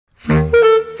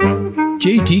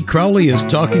JT Crowley is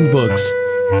Talking Books.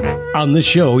 On the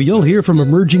show, you'll hear from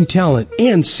emerging talent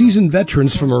and seasoned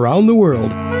veterans from around the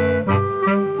world.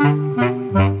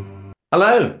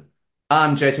 Hello,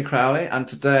 I'm JT Crowley, and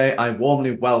today I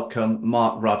warmly welcome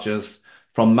Mark Rogers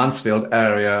from Mansfield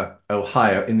area,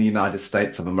 Ohio, in the United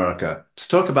States of America, to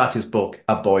talk about his book,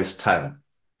 A Boy's Tale.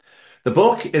 The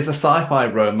book is a sci-fi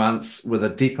romance with a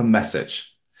deeper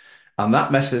message, and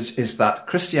that message is that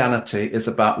Christianity is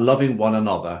about loving one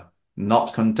another,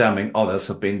 not condemning others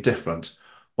who've been different,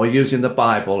 or using the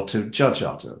Bible to judge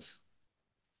others.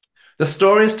 The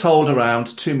story is told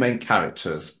around two main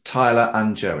characters, Tyler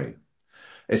and Joey.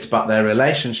 It's about their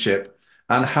relationship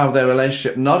and how their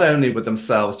relationship not only with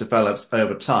themselves develops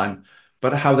over time,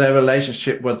 but how their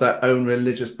relationship with their own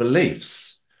religious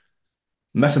beliefs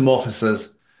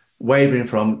metamorphoses, wavering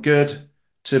from good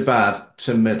to bad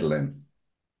to middling.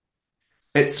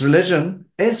 Its religion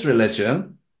is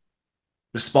religion,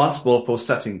 responsible for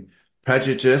setting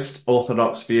prejudiced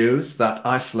orthodox views that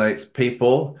isolates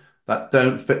people that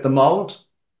don't fit the mold?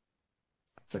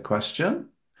 That's the question.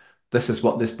 This is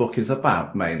what this book is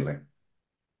about, mainly.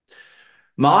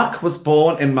 Mark was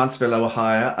born in Mansfield,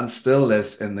 Ohio, and still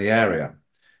lives in the area.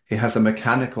 He has a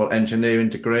mechanical engineering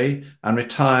degree and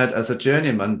retired as a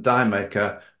journeyman die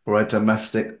maker for a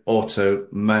domestic auto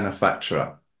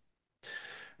manufacturer.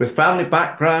 With family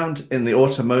background in the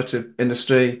automotive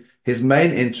industry, his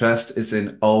main interest is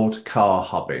in old car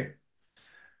hobby.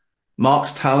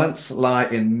 Mark's talents lie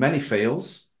in many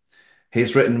fields.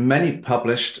 He's written many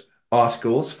published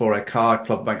articles for a car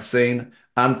club magazine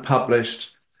and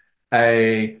published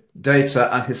a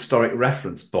data and historic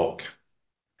reference book.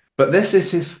 But this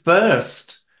is his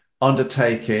first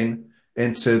undertaking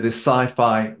into the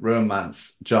sci-fi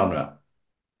romance genre.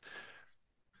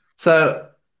 So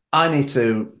I need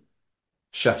to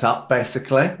shut up,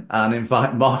 basically, and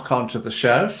invite Mark onto the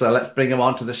show. So let's bring him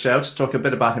onto the show to talk a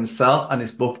bit about himself and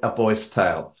his book, A Boy's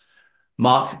Tale.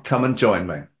 Mark, come and join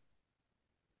me.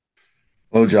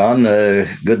 Well, John,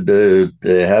 good to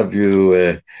have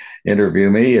you interview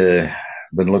me.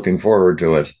 Been looking forward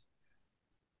to it.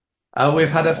 We've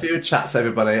had a few chats,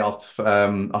 everybody, off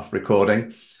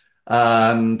recording,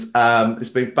 and it's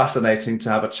been fascinating to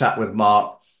have a chat with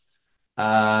Mark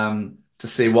to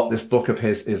see what this book of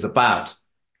his is about.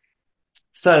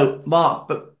 So, Mark,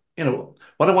 but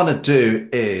what I want to do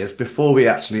is, before we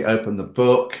actually open the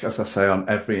book, as I say on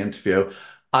every interview,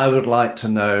 I would like to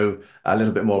know a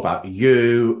little bit more about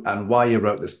you and why you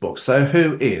wrote this book. So,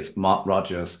 who is Mark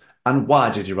Rogers, and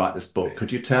why did you write this book?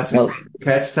 Could you care to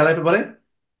tell everybody?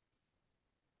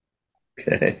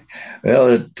 Okay.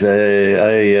 Well,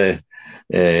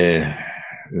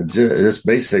 just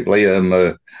basically, I'm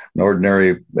an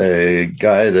ordinary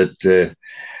guy that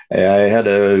I had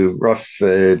a rough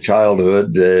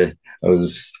childhood. I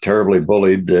was terribly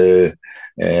bullied,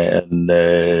 and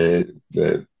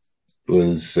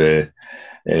was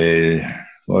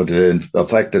what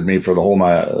affected me for the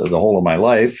whole of my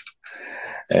life.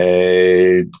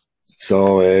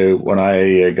 So when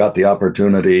I got the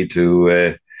opportunity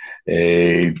to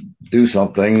do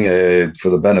something for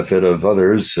the benefit of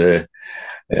others,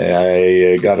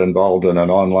 I got involved in an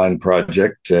online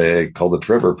project called the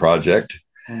Trevor Project.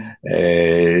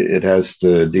 It has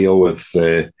to deal with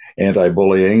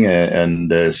anti-bullying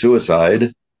and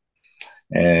suicide,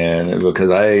 and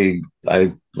because I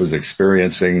was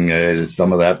experiencing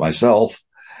some of that myself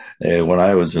when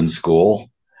I was in school.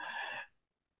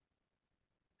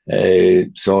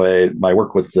 So my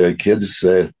work with the kids,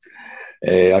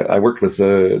 I worked with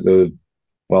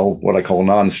what I call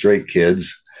non-straight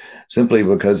kids, simply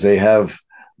because they have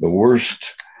the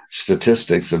worst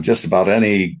statistics of just about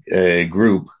any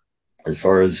group as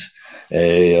far as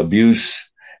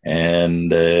abuse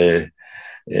and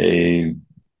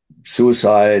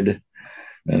suicide,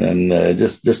 and then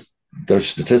just their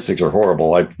statistics are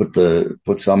horrible. I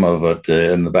put some of it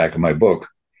in the back of my book.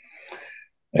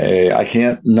 I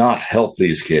can't not help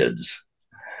these kids,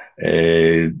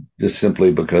 just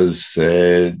simply because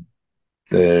they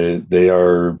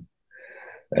are,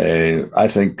 I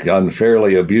think,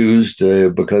 unfairly abused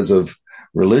because of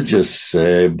religious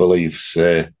beliefs.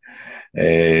 I'm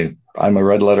a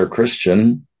red letter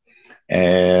Christian,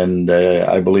 and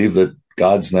I believe that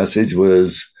God's message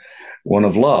was one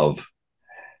of love,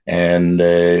 and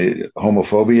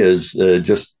homophobia is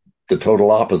just the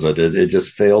total opposite. It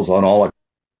just fails on all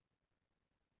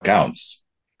accounts.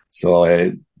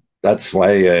 So that's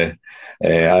why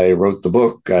I wrote the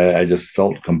book. I just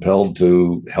felt compelled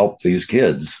to help these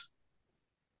kids.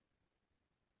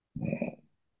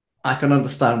 I can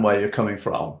understand where you're coming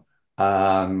from.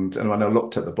 And when I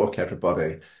looked at the book,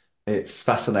 everybody, It's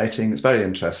fascinating. It's very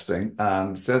interesting.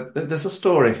 And so there's a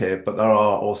story here, but there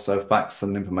are also facts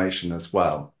and information as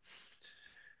well.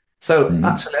 So Mhm.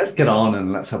 actually, let's get on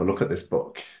and let's have a look at this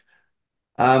book.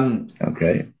 Um,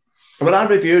 Okay. when I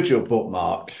reviewed your book,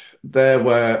 Mark, there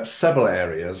were several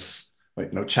areas,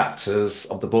 chapters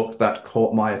of the book that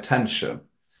caught my attention.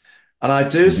 And I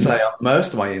do Mhm. say on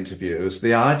most of my interviews,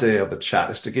 the idea of the chat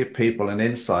is to give people an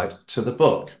insight to the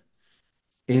book,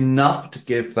 enough to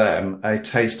give them a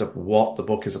taste of what the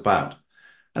book is about.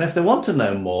 And if they want to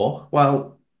know more,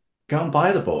 well, go and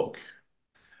buy the book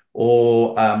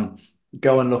or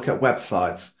go and look at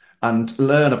websites and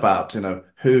learn about,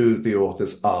 who the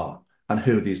authors are and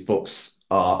who these books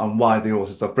are and why the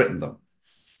authors have written them.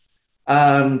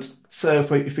 And so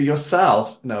for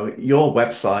yourself, your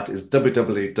website is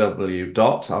www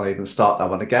dot, I'll even start that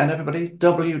one again, everybody,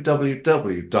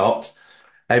 www dot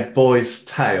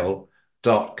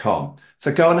aboystale.com.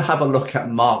 So go and have a look at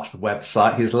Mark's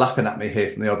website. He's laughing at me here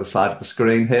from the other side of the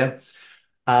screen here.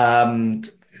 And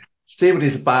see what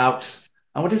he's about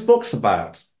and what his book's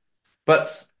about.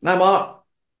 But now, Mark,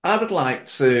 I would like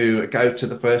to go to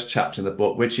the first chapter in the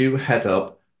book, which you head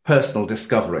up, Personal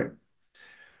Discovery.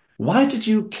 Why did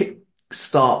you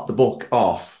start the book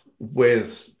off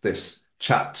with this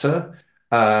chapter,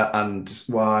 and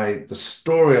why the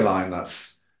storyline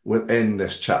that's within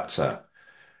this chapter?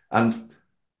 And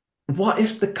what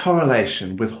is the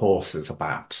correlation with horses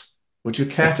about? Would you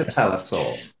care to tell us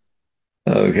all?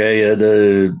 Okay.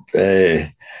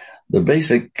 The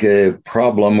basic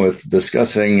problem with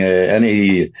discussing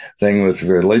anything with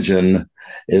religion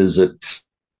is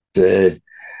that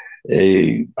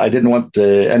I didn't want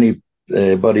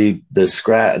anybody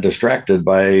distracted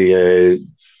by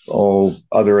all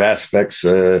other aspects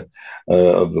of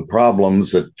the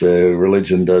problems that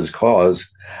religion does cause.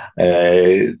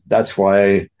 That's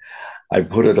why I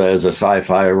put it as a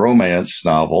sci-fi romance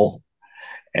novel,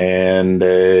 and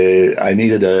I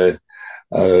needed a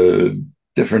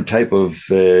different type of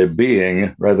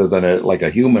being rather than like a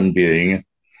human being.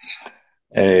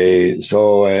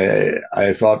 So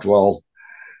I thought, well,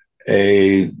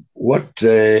 what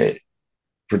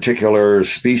particular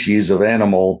species of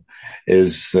animal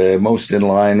is most in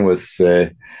line with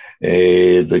the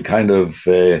kind of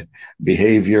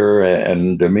behavior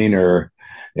and demeanor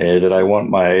that I want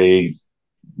my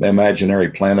imaginary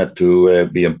planet to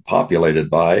be populated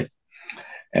by.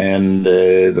 And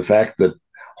the fact that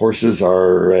horses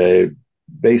are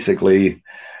basically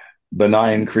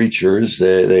benign creatures,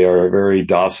 they are very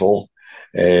docile,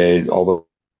 although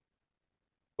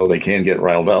they can get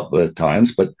riled up at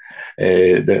times, but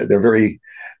they're very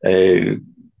uh,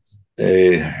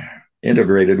 uh,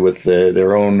 integrated with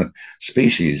their own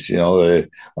species.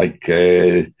 Like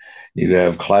you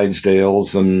have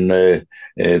Clydesdales and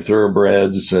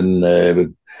thoroughbreds and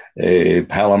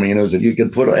Palominos, and you can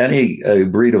put any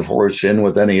breed of horse in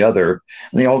with any other,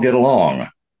 and they all get along.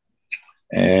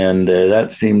 And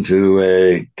that seemed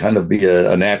to kind of be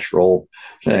a natural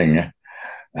thing.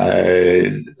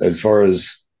 As far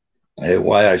as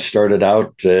why I started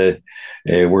out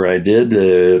where I did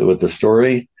with the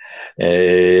story.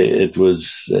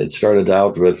 It started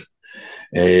out with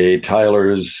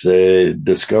Tyler's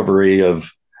discovery of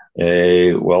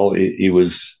he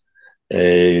was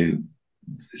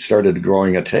started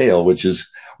growing a tail, which is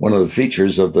one of the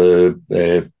features of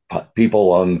the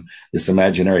people on this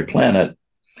imaginary planet.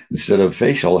 Instead of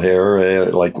facial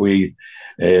hair, like we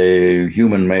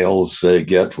human males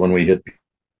get when we hit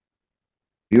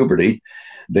puberty,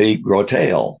 they grow a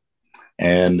tail.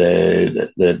 And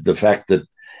the fact that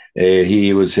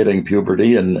he was hitting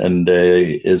puberty and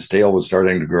his tail was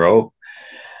starting to grow,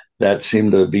 that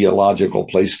seemed to be a logical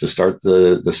place to start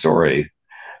the story.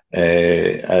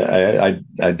 I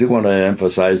do want to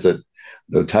emphasize that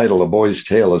the title, A Boy's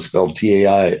Tale, is spelled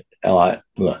Tail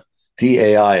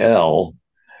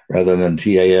rather than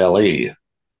Tale.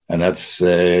 And that's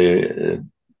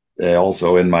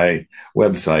also in my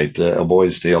website,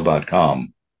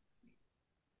 aboystale.com.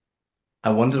 I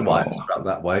wondered why it's Oh, spelled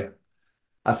that way,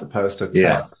 as opposed to tell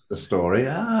yeah, us the story.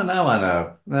 Ah, now I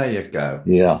know. There you go.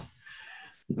 yeah.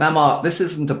 Now, Mark, this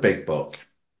isn't a big book.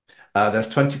 There's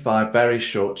 25 very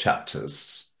short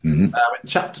chapters. Mm-hmm. In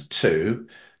chapter 2,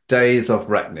 Days of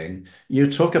Reckoning,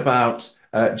 you talk about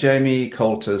Jamie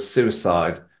Coulter's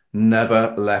suicide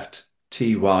never left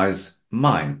T.Y.'s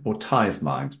mind or Ty's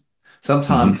mind.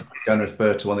 Sometimes Mm-hmm. I'm going to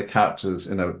refer to one of the characters,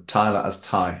 Tyler as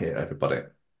Ty here, everybody.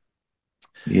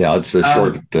 Yeah, it's a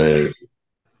short. Um,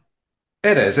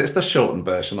 it is. It's the shortened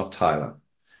version of Tyler.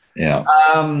 Yeah.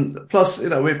 Plus,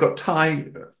 we've got Ty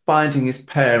finding his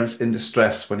parents in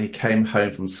distress when he came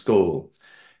home from school.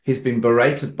 He's been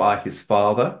berated by his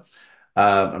father,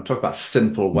 I'm talking about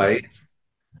sinful ways.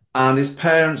 And his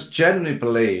parents genuinely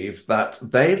believe that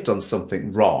they've done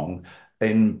something wrong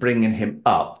in bringing him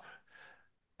up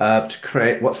to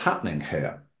create what's happening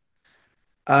here.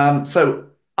 So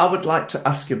I would like to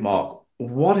ask you, Mark,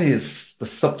 what is the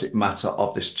subject matter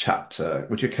of this chapter?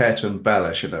 Would you care to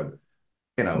embellish, you know,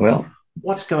 Well,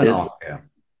 what's going on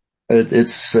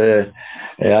it's here? it's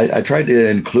I tried to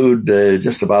include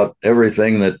just about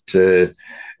everything that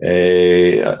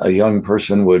a young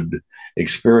person would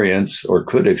experience or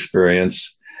could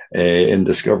experience in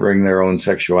discovering their own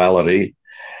sexuality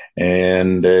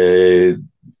and the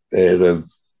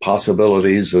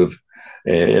possibilities of,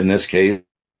 in this case,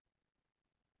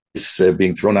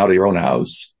 being thrown out of your own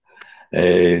house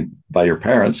by your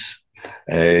parents.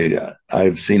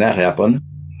 I've seen that happen.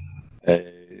 Uh,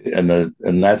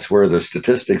 and that's where the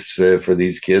statistics for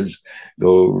these kids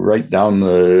go right down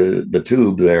the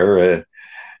tube there.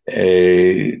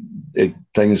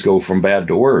 Things go from bad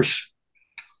to worse.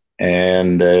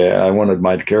 And I wanted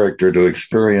my character to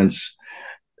experience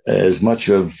as much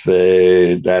of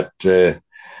that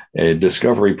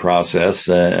discovery process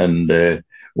and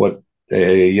what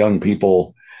young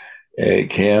people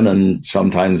can and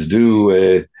sometimes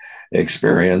do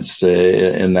experience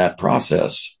in that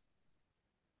process.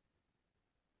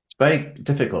 It's very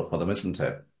difficult for them, isn't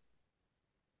it?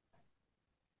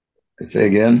 Say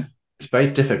again? It's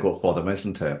very difficult for them,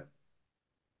 isn't it?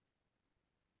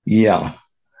 Yeah,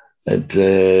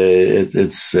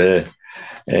 it's a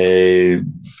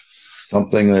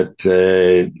something that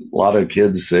a lot of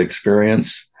kids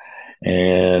experience,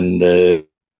 and I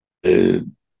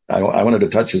wanted to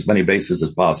touch as many bases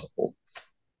as possible.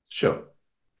 Sure.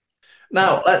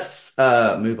 Now let's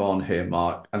move on here,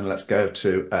 Mark, and let's go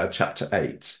to chapter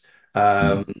 8,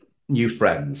 um, New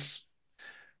Friends.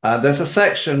 There's a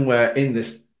section where in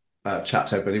this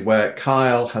chapter, everybody, where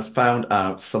Kyle has found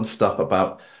out some stuff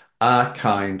about our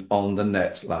kind on the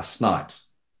net last night.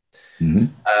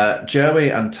 Mm-hmm. Joey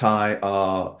and Ty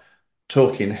are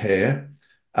talking here.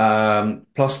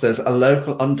 Plus, there's a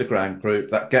local underground group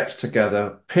that gets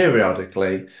together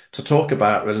periodically to talk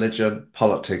about religion,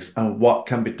 politics, and what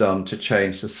can be done to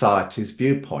change society's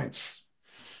viewpoints,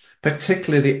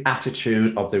 particularly the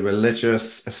attitude of the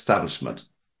religious establishment.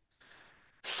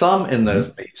 Some in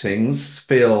those meetings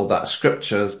feel that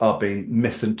scriptures are being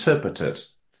misinterpreted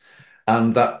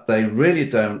and that they really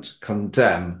don't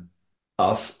condemn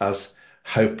us as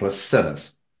hopeless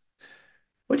sinners.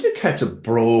 Would you care to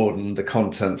broaden the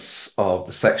contents of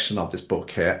the section of this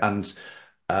book here and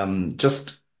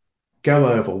just go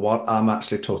over what I'm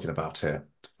actually talking about here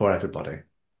for everybody?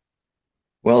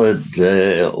 Well,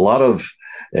 a lot of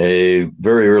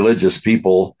very religious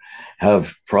people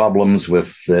have problems with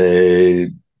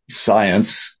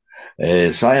science.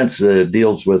 Science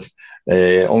deals with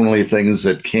only things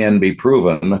that can be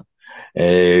proven,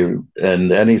 and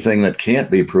anything that can't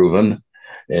be proven,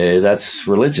 that's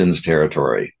religion's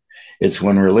territory. It's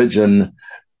when religion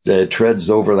treads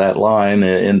over that line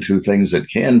into things that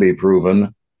can be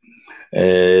proven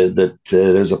that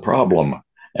there's a problem.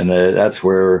 And that's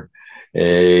where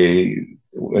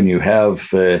when you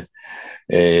have a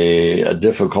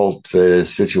difficult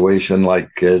situation like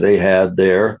they had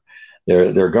there,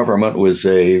 their government was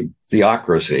a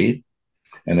theocracy,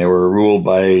 and they were ruled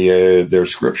by their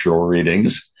scriptural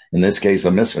readings. In this case,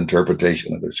 a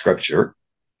misinterpretation of the scripture.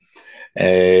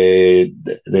 That's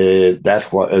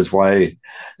what is why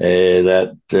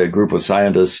that group of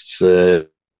scientists and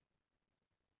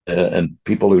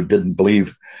people who didn't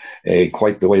believe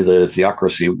quite the way the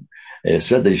theocracy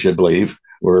said they should believe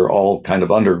were all kind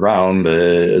of underground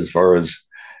as far as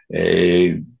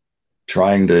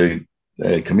trying to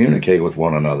communicate with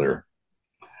one another.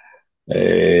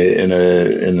 In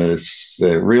this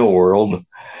real world,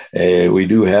 we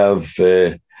do have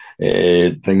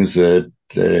things that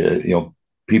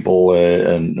people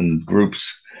and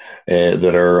groups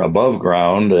that are above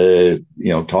ground,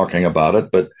 talking about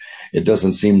it, but it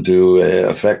doesn't seem to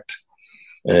affect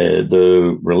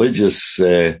the religious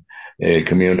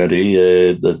community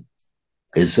that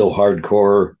is so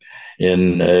hardcore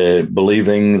in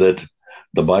believing that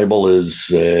the Bible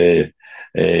is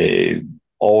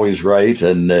always right,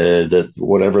 and that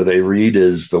whatever they read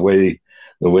is the way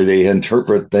they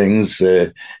interpret things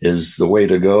is the way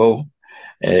to go.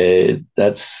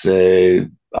 That's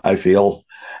I feel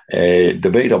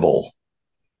debatable.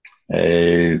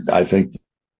 I think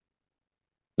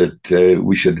that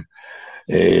we should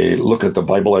look at the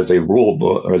Bible as a rule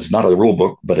book, or as not a rule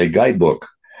book, but a guidebook.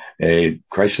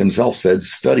 Christ himself said,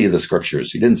 study the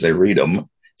scriptures. He didn't say read them. He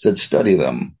said, study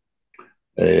them.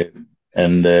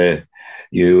 And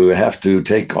you have to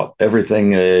take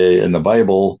everything in the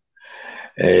Bible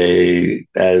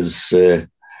as a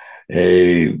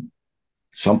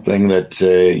something that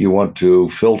you want to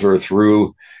filter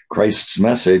through Christ's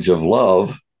message of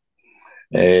love,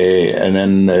 and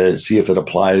then see if it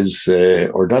applies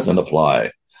or doesn't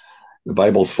apply. The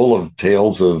Bible's full of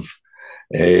tales of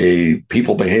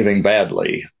people behaving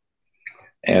badly,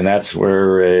 and that's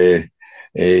where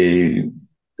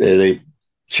they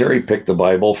cherry pick the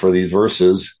Bible for these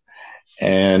verses,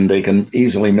 and they can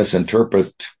easily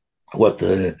misinterpret what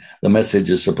the message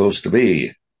is supposed to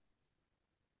be.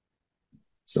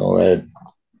 So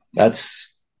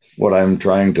that's what I'm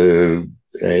trying to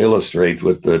illustrate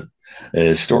with the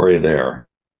story there.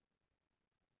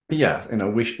 Yeah,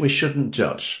 we shouldn't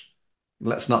judge.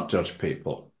 Let's not judge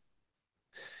people.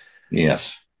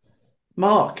 Yes.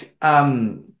 Mark,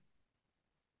 talk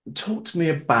to me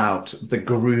about the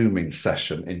grooming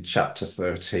session in chapter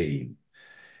 13.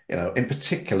 In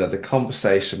particular, the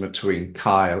conversation between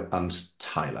Kyle and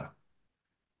Tyler.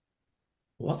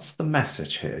 What's the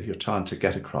message here you're trying to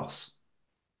get across?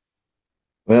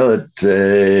 Well,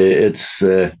 it's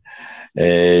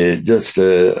just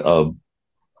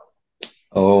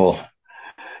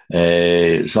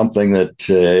something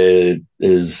that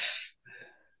is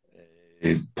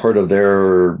part of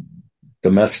their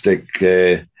domestic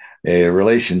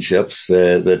relationships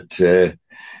that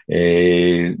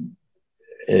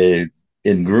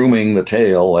in grooming the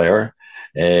tale there,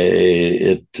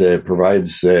 it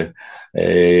provides a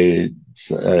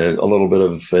little bit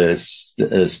of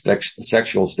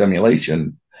sexual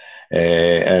stimulation,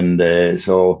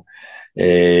 so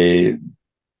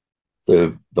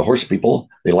the horse people,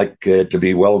 they like to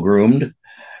be well groomed,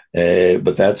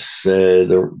 but that's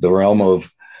the realm of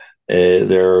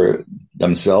their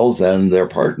themselves and their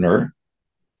partner,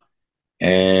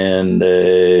 and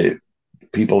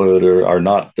people who are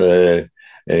not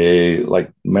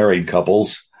like married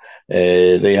couples,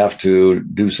 they have to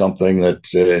do something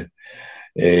that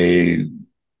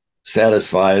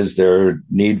satisfies their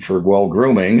need for well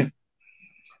grooming,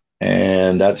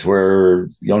 and that's where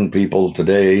young people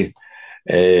today,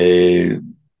 they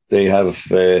have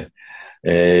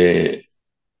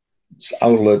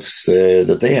outlets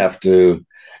that they have to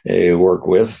work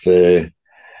with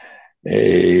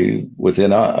within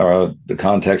the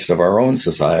context of our own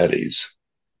societies.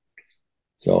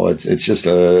 So it's just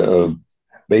a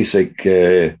basic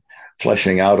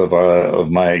fleshing out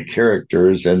of my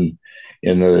characters and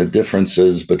in the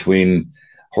differences between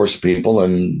horse people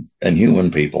and human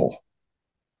people.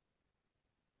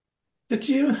 Did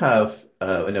you have,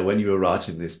 when you were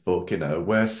writing this book,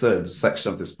 were certain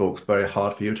sections of this book very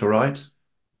hard for you to write?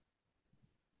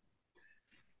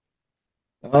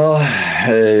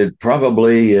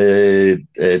 Probably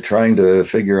trying to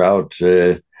figure out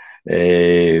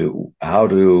how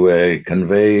to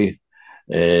convey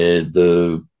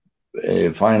the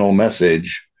final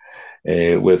message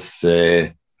with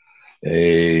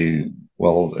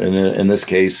well, in this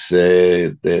case,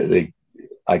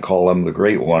 I call him the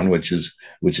Great One, which is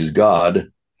God,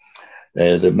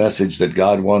 the message that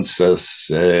God wants us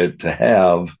to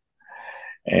have,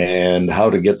 and how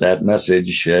to get that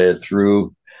message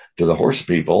through to the horse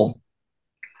people.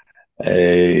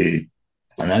 And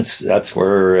that's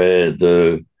where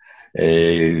the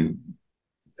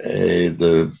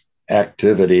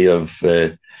activity of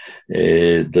the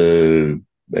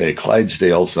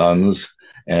Clydesdale sons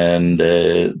and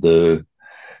the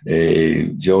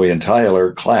Joey and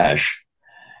Tyler clash,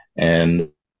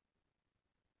 and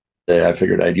I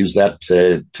figured I'd use that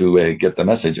to get the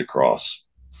message across.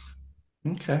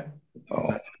 Okay.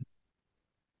 Oh.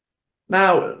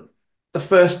 Now, the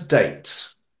first date,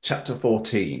 chapter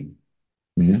 14.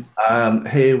 Mm-hmm.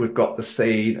 Here we've got the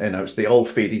scene, it's the Old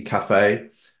Feeding Cafe,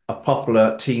 a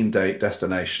popular teen date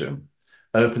destination,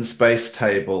 open space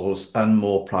tables and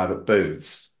more private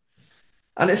booths.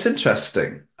 And it's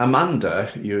interesting.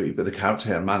 Amanda, you've got the character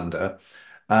here, Amanda,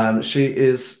 she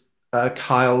is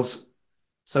Kyle's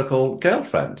so-called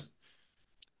girlfriend.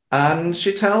 And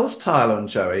she tells Tyler and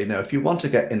Joey, if you want to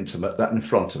get intimate, that in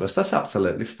front of us, that's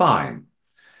absolutely fine.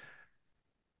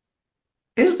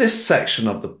 Is this section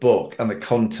of the book and the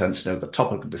contents, the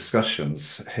topical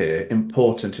discussions here,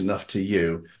 important enough to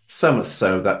you, so much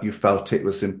so that you felt it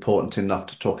was important enough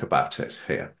to talk about it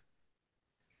here?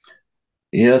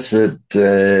 Yes,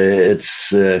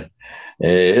 it's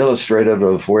illustrative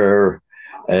of where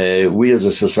we as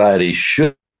a society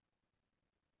should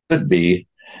be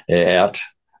at,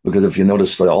 because if you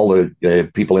notice all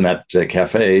the people in that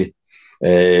cafe,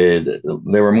 they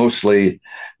were mostly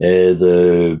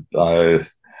the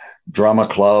drama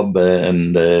club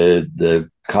and the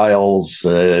Kyle's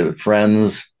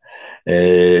friends.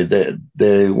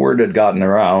 The word had gotten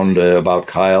around about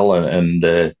Kyle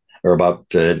or about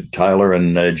Tyler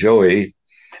and Joey,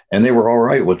 and they were all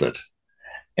right with it.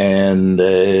 And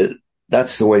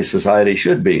that's the way society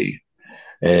should be.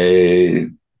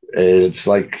 It's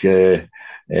like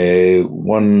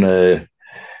one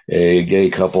a gay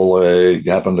couple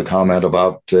happened to comment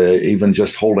about even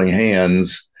just holding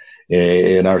hands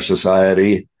in our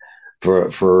society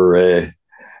for a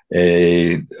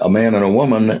man and a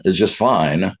woman is just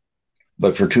fine,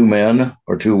 but for two men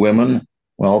or two women,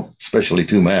 well, especially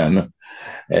two men,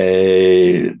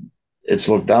 it's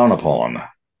looked down upon.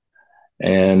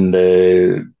 And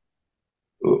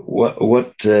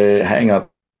what hang-ups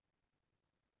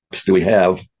do we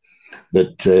have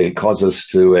that cause us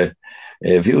to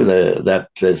view that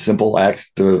simple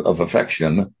act of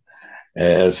affection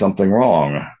as something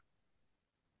wrong?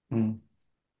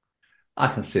 I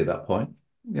can see that point.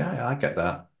 Yeah, I get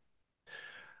that.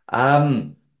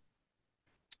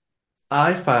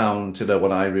 I found,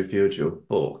 when I reviewed your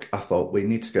book, I thought we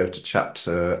need to go to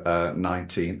chapter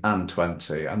 19 and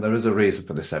 20, and there is a reason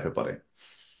for this, everybody.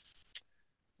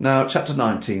 Now, chapter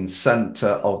 19, Center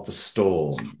of the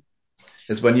Storm,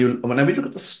 is whenever you look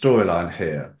at the storyline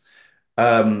here,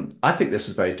 I think this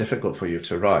was very difficult for you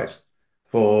to write.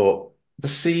 For the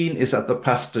scene is at the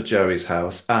Pastor Joey's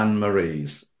house and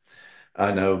Marie's.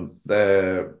 I know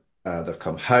they've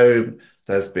come home.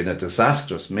 There's been a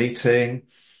disastrous meeting.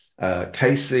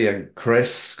 Casey and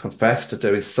Chris confess to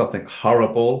doing something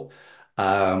horrible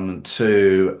to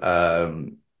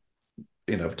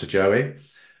Joey.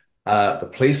 The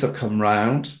police have come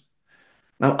round.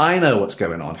 Now, I know what's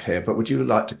going on here, but would you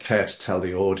like to care to tell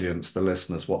the audience, the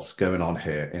listeners, what's going on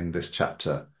here in this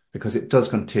chapter? Because it does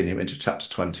continue into chapter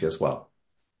 20 as well.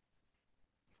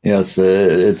 Yes,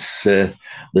 it's that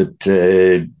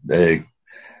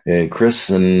Chris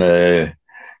and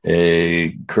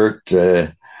Kurt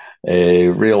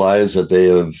realize that they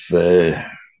have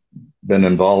been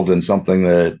involved in something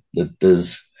that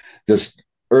is just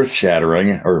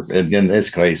earth-shattering, or in this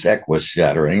case,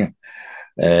 equus-shattering,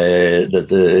 that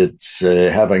it's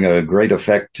having a great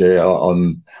effect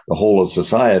on the whole of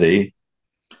society,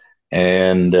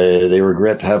 and they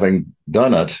regret having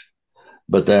done it.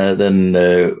 But then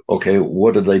okay,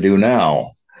 what do they do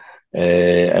now?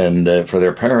 And for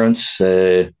their parents,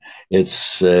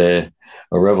 it's a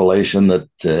revelation that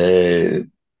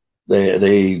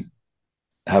they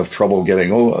have trouble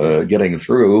getting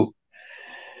through,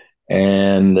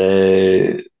 and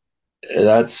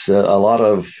that's a lot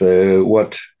of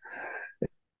what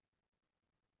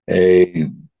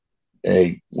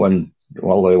when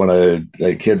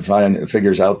a kid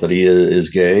figures out that he is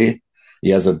gay, he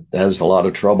has a lot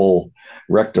of trouble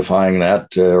rectifying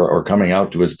that or coming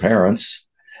out to his parents,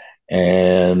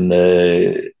 and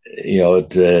it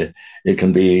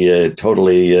can be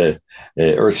totally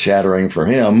earth shattering for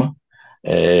him.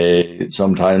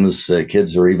 Sometimes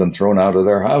kids are even thrown out of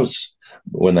their house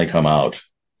when they come out,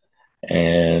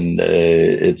 and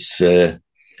it's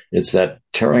that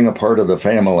tearing apart of the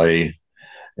family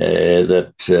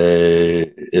that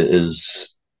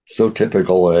is so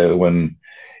typical when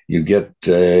you get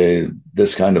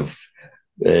this kind of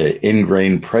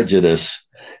ingrained prejudice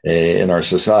in our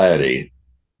society.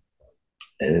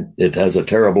 It has a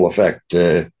terrible effect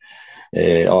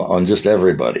on just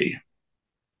everybody.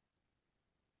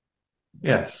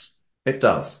 Yes, it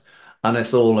does. And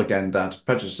it's all, again, down to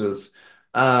prejudices.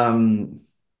 And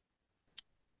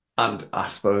I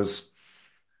suppose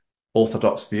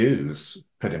orthodox views,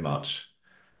 pretty much.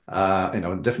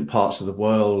 In different parts of the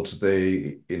world,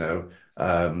 the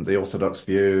orthodox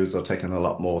views are taken a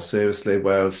lot more seriously,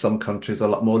 whereas some countries are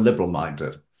a lot more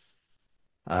liberal-minded.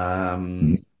 But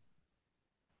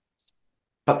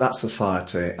that's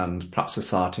society, and perhaps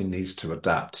society needs to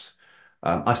adapt.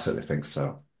 I certainly think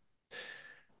so.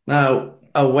 Now,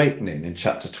 Awakening in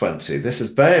chapter 20, this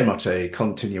is very much a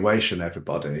continuation,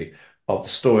 everybody, of the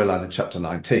storyline in chapter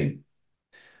 19.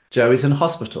 Joey's in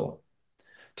hospital.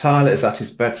 Tyler is at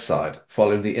his bedside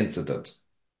following the incident.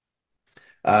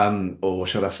 Or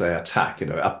should I say attack,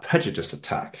 a prejudice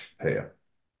attack here.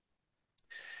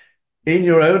 In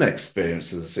your own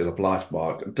experiences of life,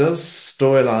 Mark, does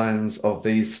storylines of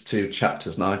these two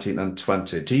chapters, 19 and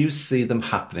 20, do you see them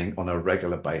happening on a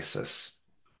regular basis?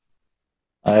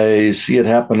 I see it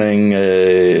happening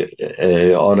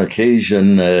on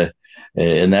occasion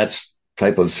in that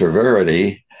type of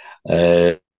severity.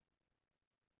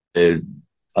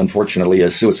 Unfortunately, a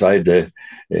suicide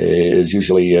is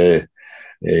usually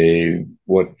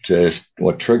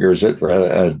what triggers it.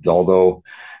 Although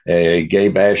gay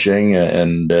bashing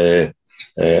and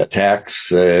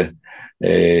attacks on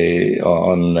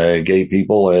gay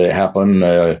people happen,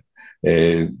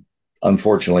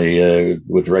 unfortunately,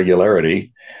 with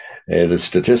regularity. The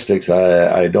statistics,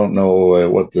 I don't know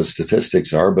what the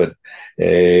statistics are, but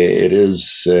it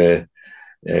is a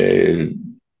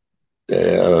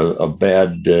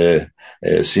bad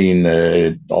scene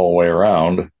all the way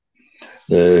around.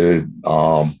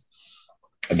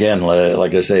 Again,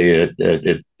 like I say,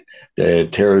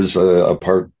 it tears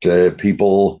apart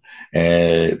people's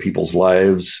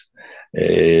lives.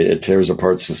 It tears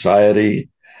apart society,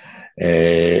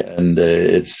 and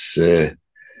it's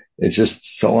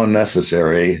just so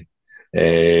unnecessary.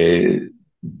 We're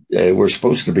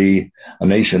supposed to be a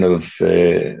nation of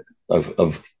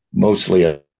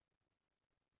mostly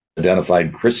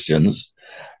identified Christians,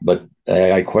 but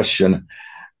I question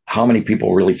how many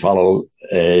people really follow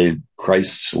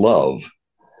Christ's love.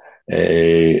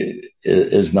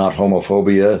 Is not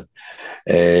homophobia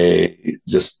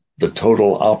just the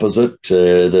total opposite,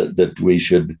 that we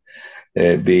should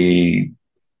be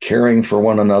caring for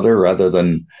one another rather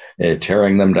than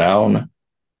tearing them down?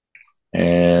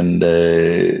 And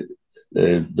the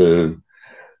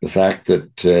fact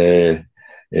that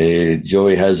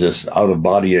Joey has this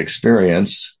out-of-body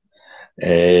experience,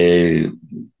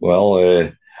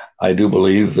 I do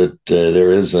believe that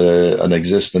there is an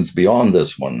existence beyond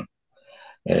this one.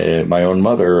 My own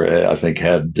mother, I think,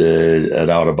 had an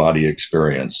out-of-body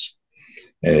experience.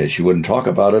 She wouldn't talk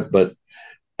about it, but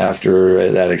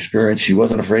after that experience, she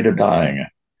wasn't afraid of dying.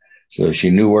 So she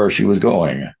knew where she was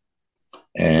going.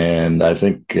 And I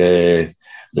think that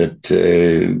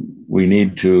we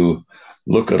need to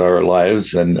look at our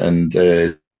lives and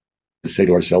say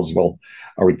to ourselves, well,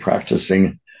 are we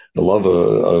practicing the love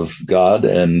of God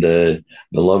and the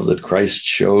love that Christ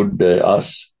showed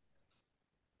us?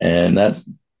 And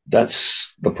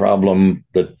that's the problem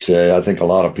that I think a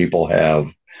lot of people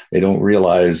have. They don't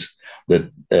realize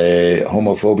that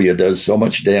homophobia does so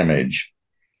much damage,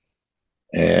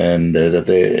 and that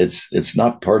it's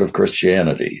not part of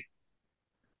Christianity.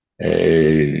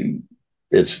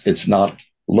 It's not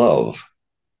love.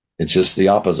 It's just the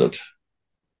opposite.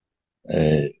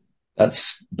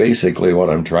 That's basically what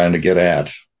I'm trying to get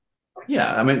at.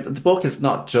 Yeah, I mean, the book is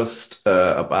not just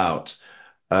about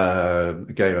a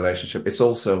gay relationship. It's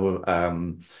also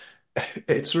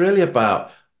it's really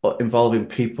about involving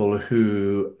people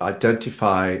who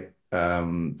identify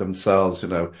themselves,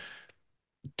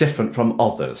 different from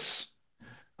others,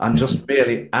 and just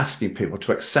really asking people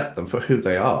to accept them for who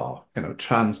they are.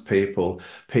 Trans people,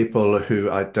 people who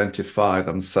identify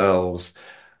themselves,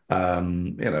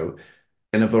 in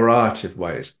a variety of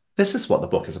ways. This is what the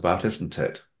book is about, isn't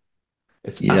it?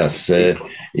 It's Yes, asking people.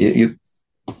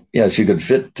 yes, you could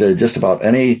fit just about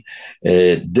any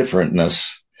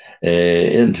differentness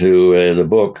into the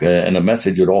book, and the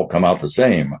message would all come out the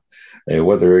same.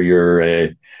 Whether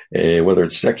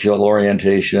it's sexual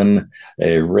orientation,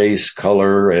 race,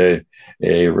 color,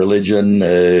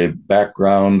 religion,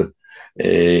 background,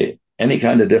 any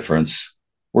kind of difference,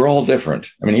 we're all different.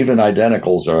 I mean, even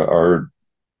identicals are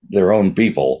their own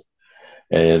people.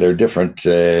 They're different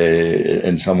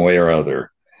in some way or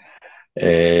other.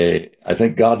 I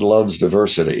think God loves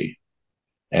diversity,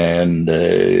 and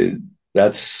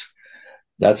that's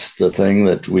the thing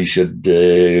that we should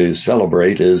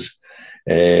celebrate, is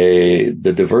the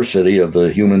diversity of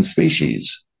the human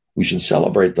species. We should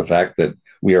celebrate the fact that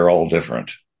we are all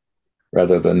different,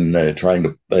 rather than trying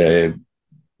to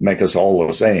make us all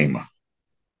the same.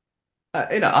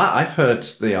 I've heard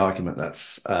the argument that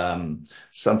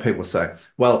some people say,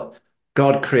 well,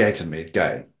 God created me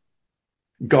gay.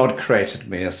 God created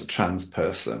me as a trans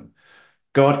person.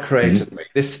 God Mm-hmm. created me.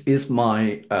 This is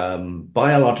my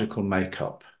biological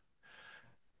makeup.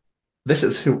 This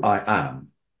is who I am.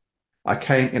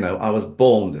 I was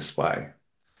born this way.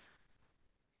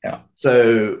 Yeah.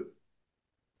 So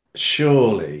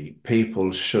surely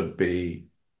people should be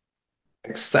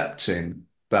accepting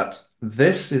that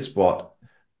this is what,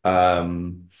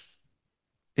 um,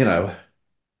 you know,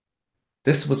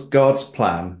 this was God's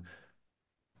plan,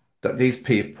 that these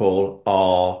people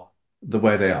are the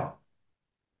way they are.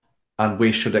 And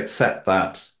we should accept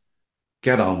that,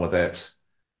 get on with it,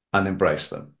 and embrace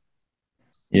them.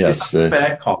 Is that Yes. a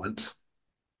fair comment?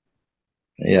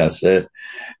 Yes. The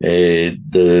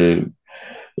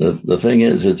thing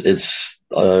is, it's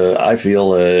I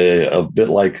feel a bit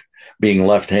like being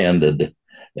left-handed.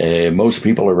 Most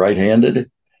people are right-handed.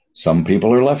 Some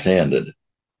people are left-handed.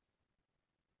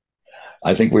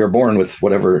 I think we are born with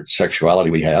whatever sexuality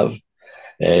we have.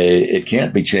 It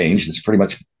can't be changed. It's pretty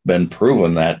much been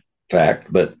proven that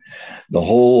fact, but the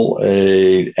whole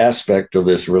aspect of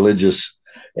this religious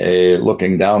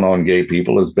looking down on gay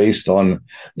people is based on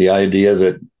the idea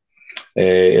that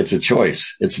it's a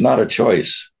choice. It's not a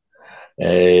choice.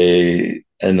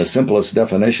 And the simplest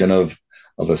definition of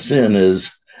a sin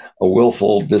is a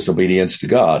willful disobedience to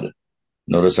God.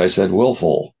 Notice I said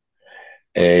willful.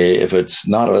 If it's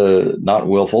not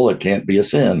willful, it can't be a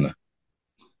sin.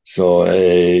 So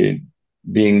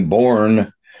being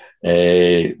born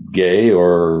gay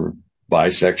or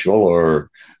bisexual or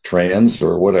trans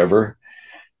or whatever,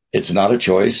 it's not a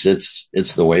choice.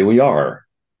 It's the way we are.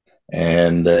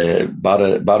 And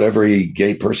about every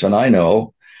gay person I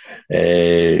know,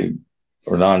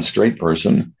 or non-straight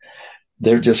person,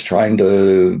 they're just trying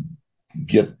to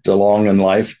get along in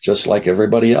life just like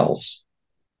everybody else.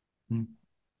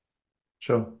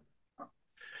 Sure.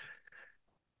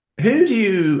 Who do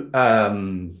you,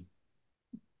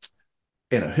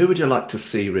 who would you like to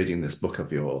see reading this book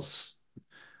of yours?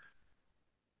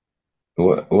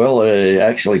 Well,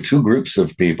 actually, two groups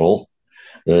of people.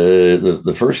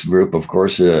 The first group, of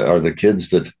course, are the kids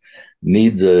that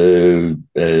need the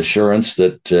assurance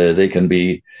that they can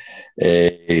be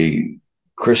a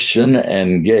Christian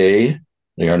and gay.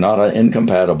 They are not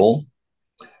incompatible.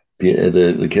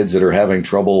 The kids that are having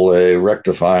trouble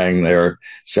rectifying their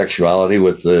sexuality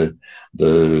with the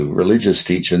religious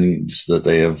teachings that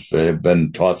they have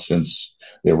been taught since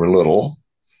they were little,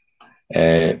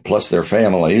 plus their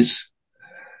families.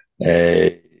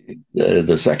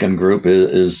 The second group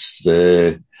is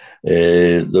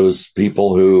those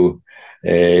people who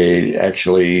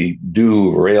actually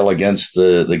do rail against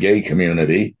the gay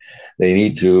community. They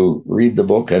need to read the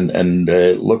book and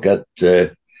look at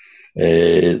the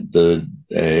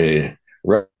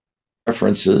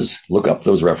references, look up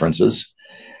those references,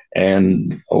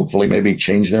 and hopefully maybe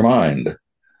change their mind.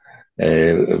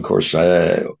 Of course,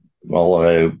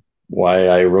 why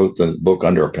I wrote the book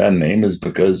under a pen name is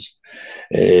because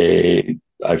I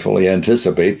fully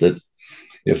anticipate that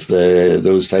if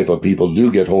those type of people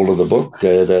do get hold of the book,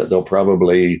 that they'll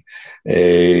probably,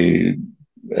 who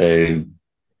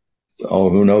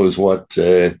knows what,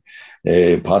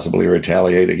 possibly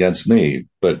retaliate against me.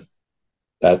 But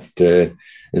that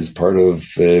is part of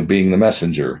being the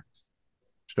messenger.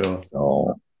 Sure.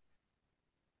 So,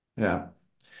 yeah.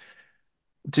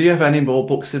 Do you have any more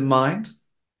books in mind?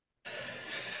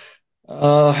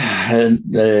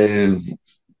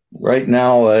 Right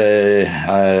now,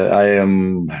 I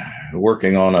am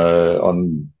working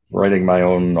on writing my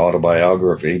own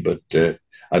autobiography, but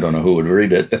I don't know who would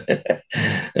read it.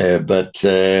 But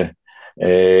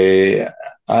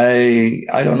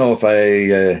I don't know if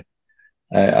I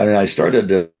mean, I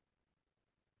started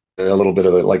a little bit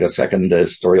of like a second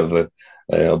story of a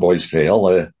boy's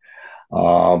tale.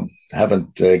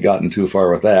 Haven't gotten too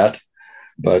far with that.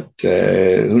 But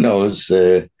who knows?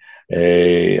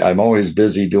 I'm always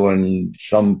busy doing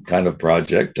some kind of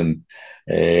project, and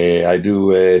I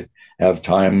do have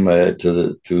time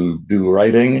to do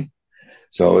writing.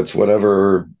 So it's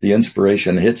whatever the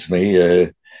inspiration hits me.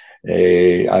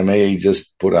 I may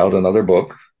just put out another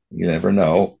book. You never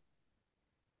know.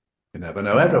 You never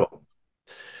know, everyone.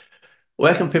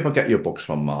 Where can people get your books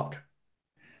from, Mark?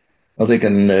 Well, they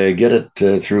can get it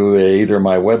through either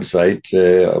my website,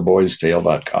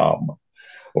 aboystale.com,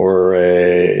 or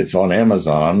it's on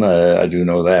Amazon. I do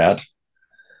know that.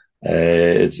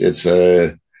 It's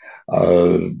a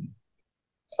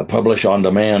publish on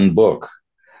demand book.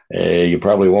 You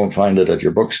probably won't find it at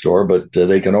your bookstore, but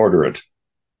they can order it.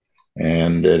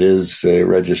 And it is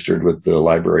registered with the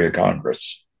Library of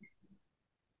Congress.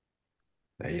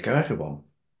 There you go, everyone.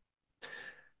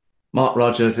 Mark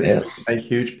Rogers, it's been a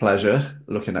huge pleasure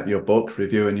looking at your book,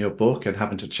 reviewing your book, and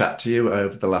having to chat to you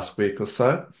over the last week or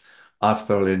so. I've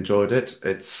thoroughly enjoyed it.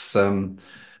 It's a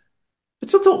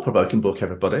thought-provoking book,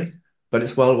 everybody, but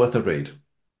it's well worth a read.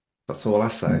 That's all I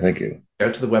say. Thank you. Go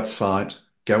to the website,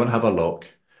 go and have a look.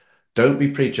 Don't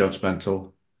be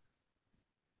prejudgmental.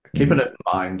 Keep an open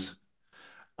mind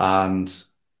and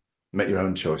make your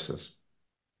own choices.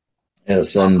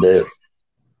 Yes, and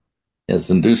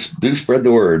do spread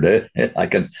the word. I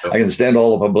can stand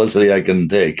all the publicity I can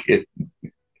take.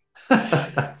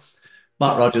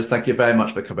 Mark Rogers, thank you very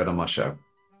much for coming on my show.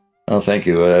 Oh, thank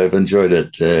you. I've enjoyed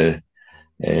it.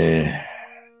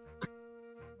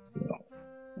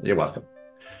 You're welcome.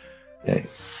 Okay.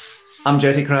 I'm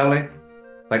JT Crowley.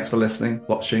 Thanks for listening,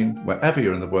 watching, wherever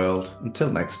you're in the world. Until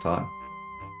next time,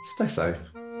 stay safe.